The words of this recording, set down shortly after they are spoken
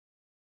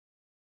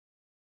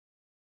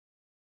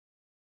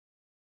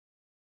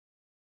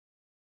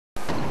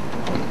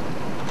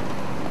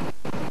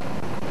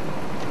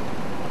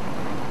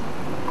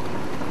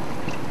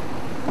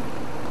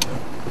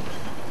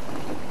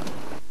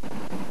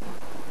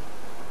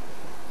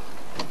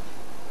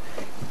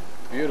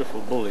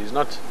beautiful bull.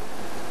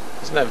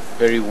 Doesn't have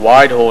very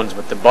wide horns,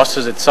 but the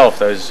bosses itself,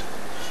 those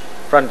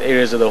front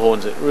areas of the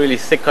horns, are really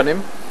thick on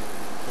him.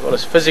 As well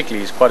as physically,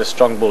 he's quite a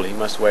strong bull. He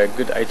must weigh a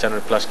good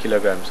 800 plus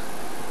kilograms,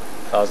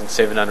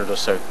 1,700 or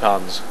so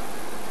pounds.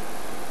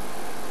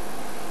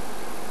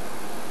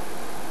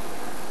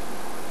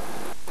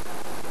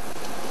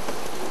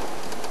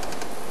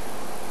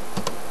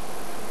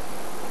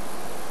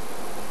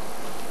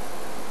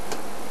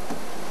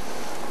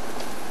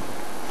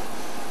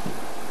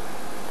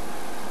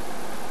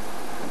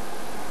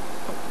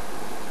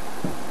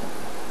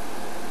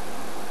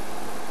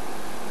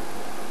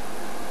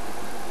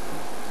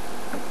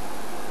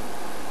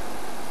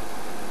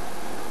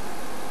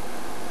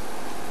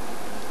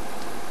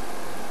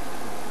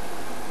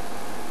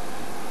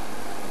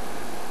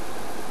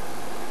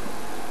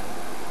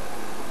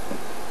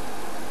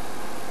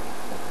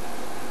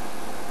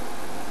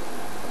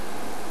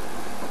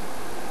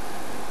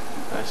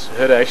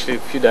 I heard actually a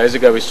few days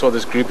ago we saw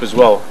this group as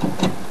well.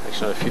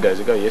 Actually not a few days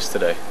ago,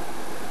 yesterday.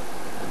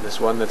 And this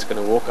one that's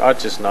going to walk out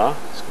just now,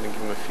 it's going to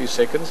give him a few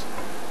seconds.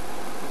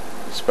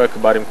 We spoke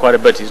about him quite a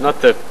bit. He's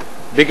not the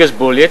biggest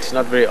bull yet, he's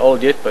not very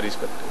old yet, but he's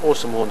got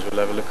awesome horns. We'll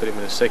have a look at him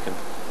in a second.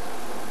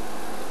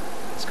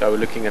 This guy we're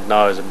looking at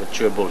now is a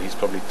mature bull. He's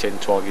probably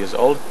 10-12 years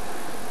old.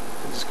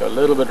 We'll just go a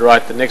little bit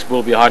right. The next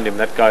bull behind him,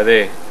 that guy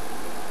there. You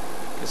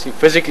can see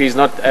physically he's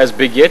not as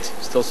big yet.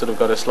 He's still sort of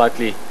got a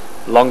slightly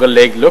longer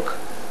leg look.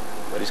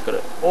 But he's got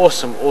an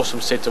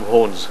awesome set of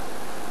horns.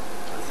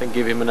 I think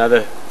give him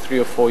another 3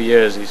 or 4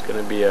 years, he's going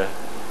to be a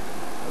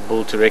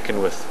bull to reckon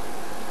with.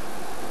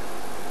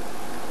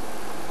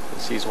 You can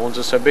see his horns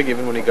are so big,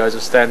 even when he goes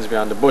and stands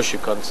behind the bush, you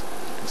can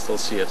still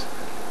see it.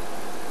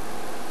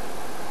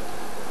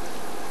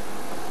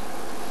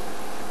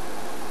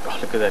 Oh,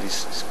 look at that,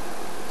 he's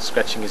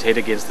scratching his head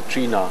against the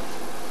tree now.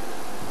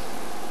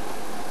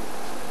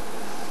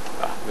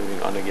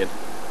 Moving on again.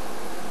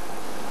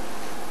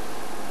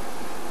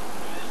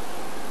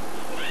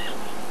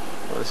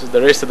 This is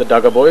the rest of the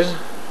Duggar boys.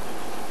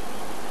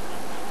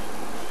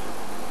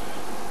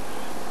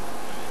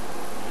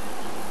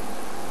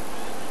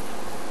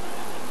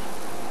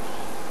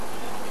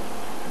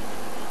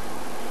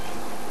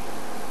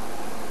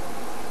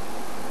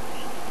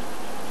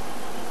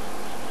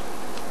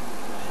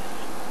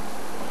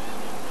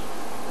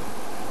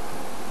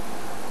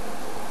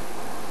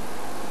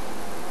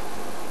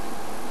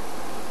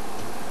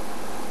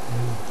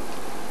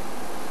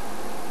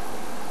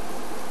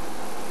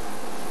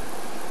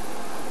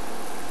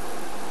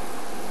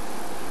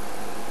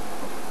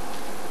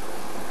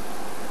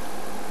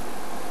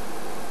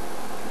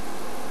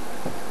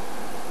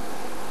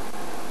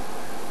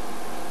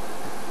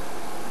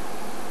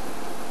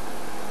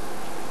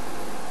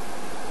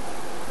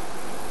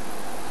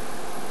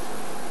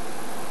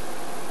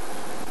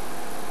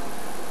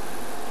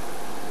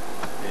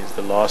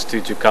 The last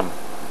two to come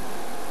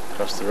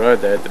across the road.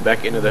 They're at the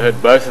back end of the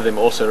herd. Both of them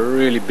also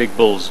really big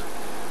bulls,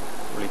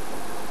 probably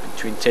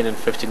between 10 and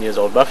 15 years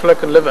old. Buffalo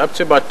can live up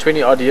to about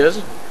 20 odd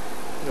years.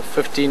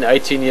 15,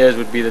 18 years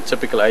would be the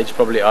typical age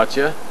probably out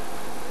here.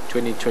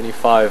 20,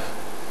 25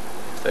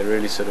 if they're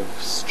really sort of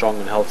strong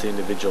and healthy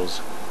individuals.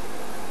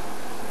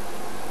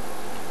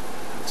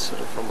 It's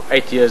sort of from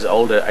 8 years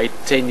older,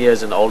 10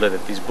 years and older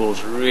that these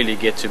bulls really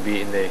get to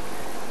be in their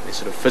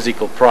sort of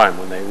physical prime,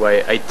 when they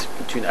weigh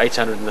between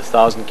 800 and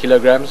 1,000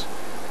 kilograms.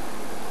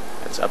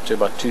 It's up to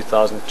about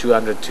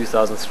 2,200,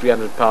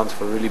 2,300 pounds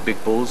for really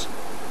big bulls.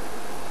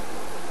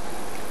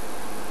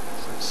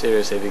 Some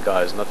serious heavy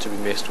guys, not to be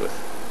messed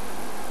with.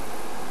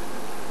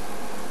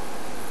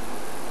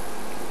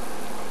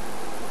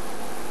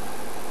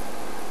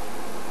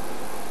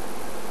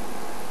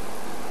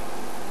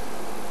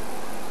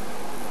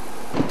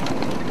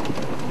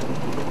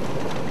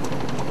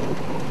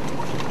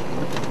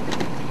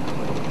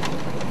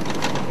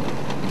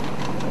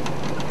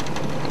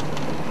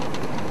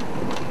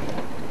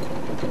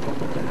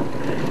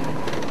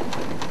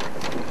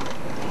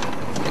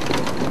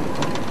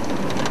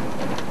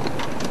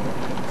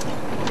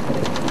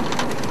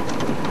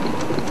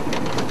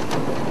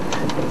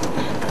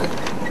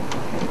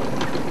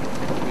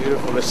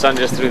 The sun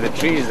just through the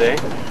trees there.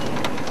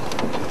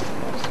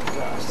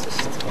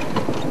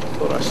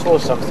 Thought I saw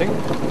something.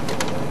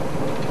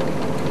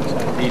 So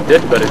indeed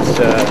did, but it's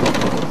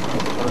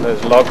one of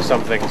those log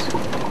somethings.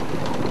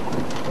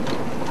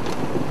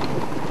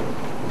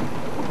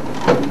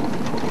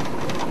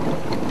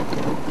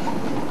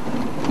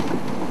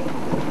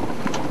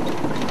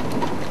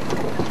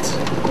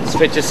 It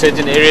stretches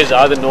certain areas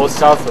either north,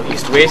 south or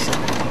east, west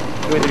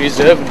through the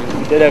reserve.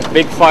 We did have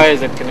big fires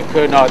that can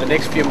occur now the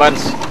next few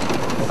months.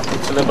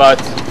 Until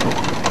about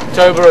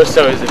October or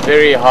so is a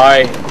very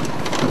high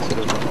sort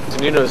of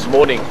afternoon of this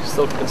morning.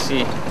 Still can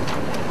see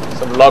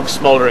some logs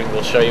smoldering.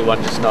 We'll show you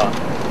one just now.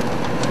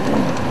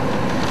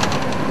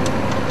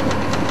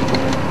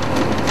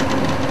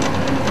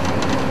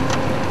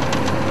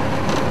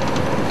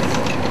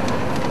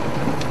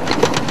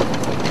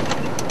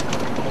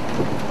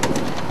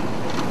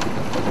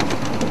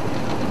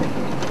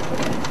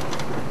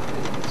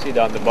 See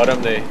down the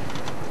bottom there,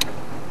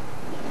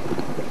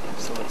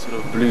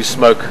 sort of blue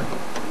smoke.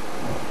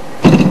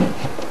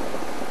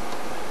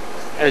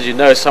 As you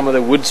know, some of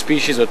the wood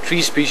species or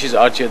tree species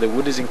out here, the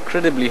wood is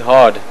incredibly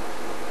hard,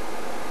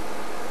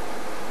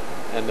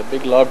 and the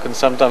big log can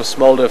sometimes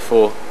smolder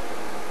for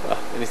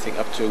anything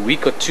up to a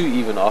week or two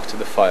even after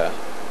the fire.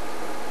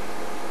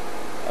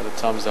 Other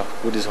times the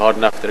wood is hard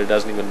enough that it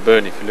doesn't even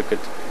burn. If you look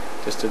at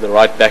just to the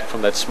right back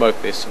from that smoke,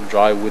 there's some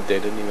dry wood there,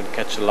 didn't even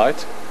catch the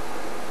light.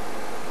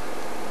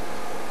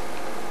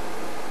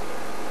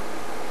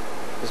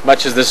 As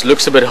much as this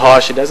looks a bit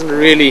harsh, it doesn't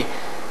really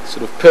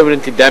sort of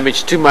permanently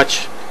damage too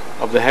much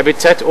of the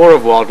habitat or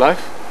of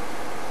wildlife.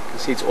 You can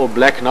see it's all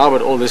black now,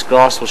 but all this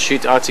grass will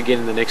shoot out again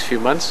in the next few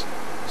months.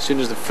 As soon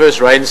as the first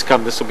rains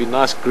come, this will be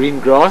nice green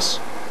grass,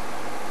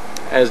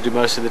 as do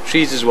most of the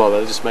trees as well.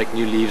 They'll just make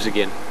new leaves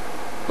again.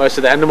 Most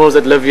of the animals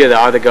that live here, they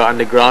either go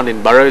underground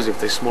in burrows if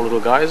they're small little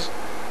guys,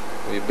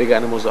 or your big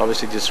animals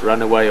obviously just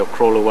run away or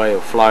crawl away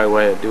or fly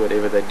away or do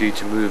whatever they do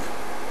to move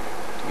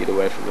to get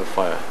away from the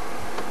fire.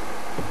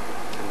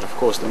 And of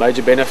course the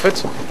major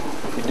benefit,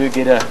 if you do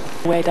get a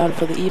way down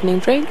for the evening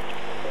drink,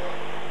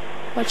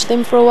 watch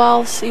them for a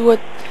while, see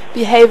what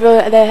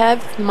behavior they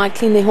have, might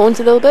clean their horns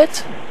a little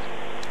bit,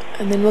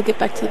 and then we'll get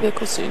back to the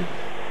vehicle soon.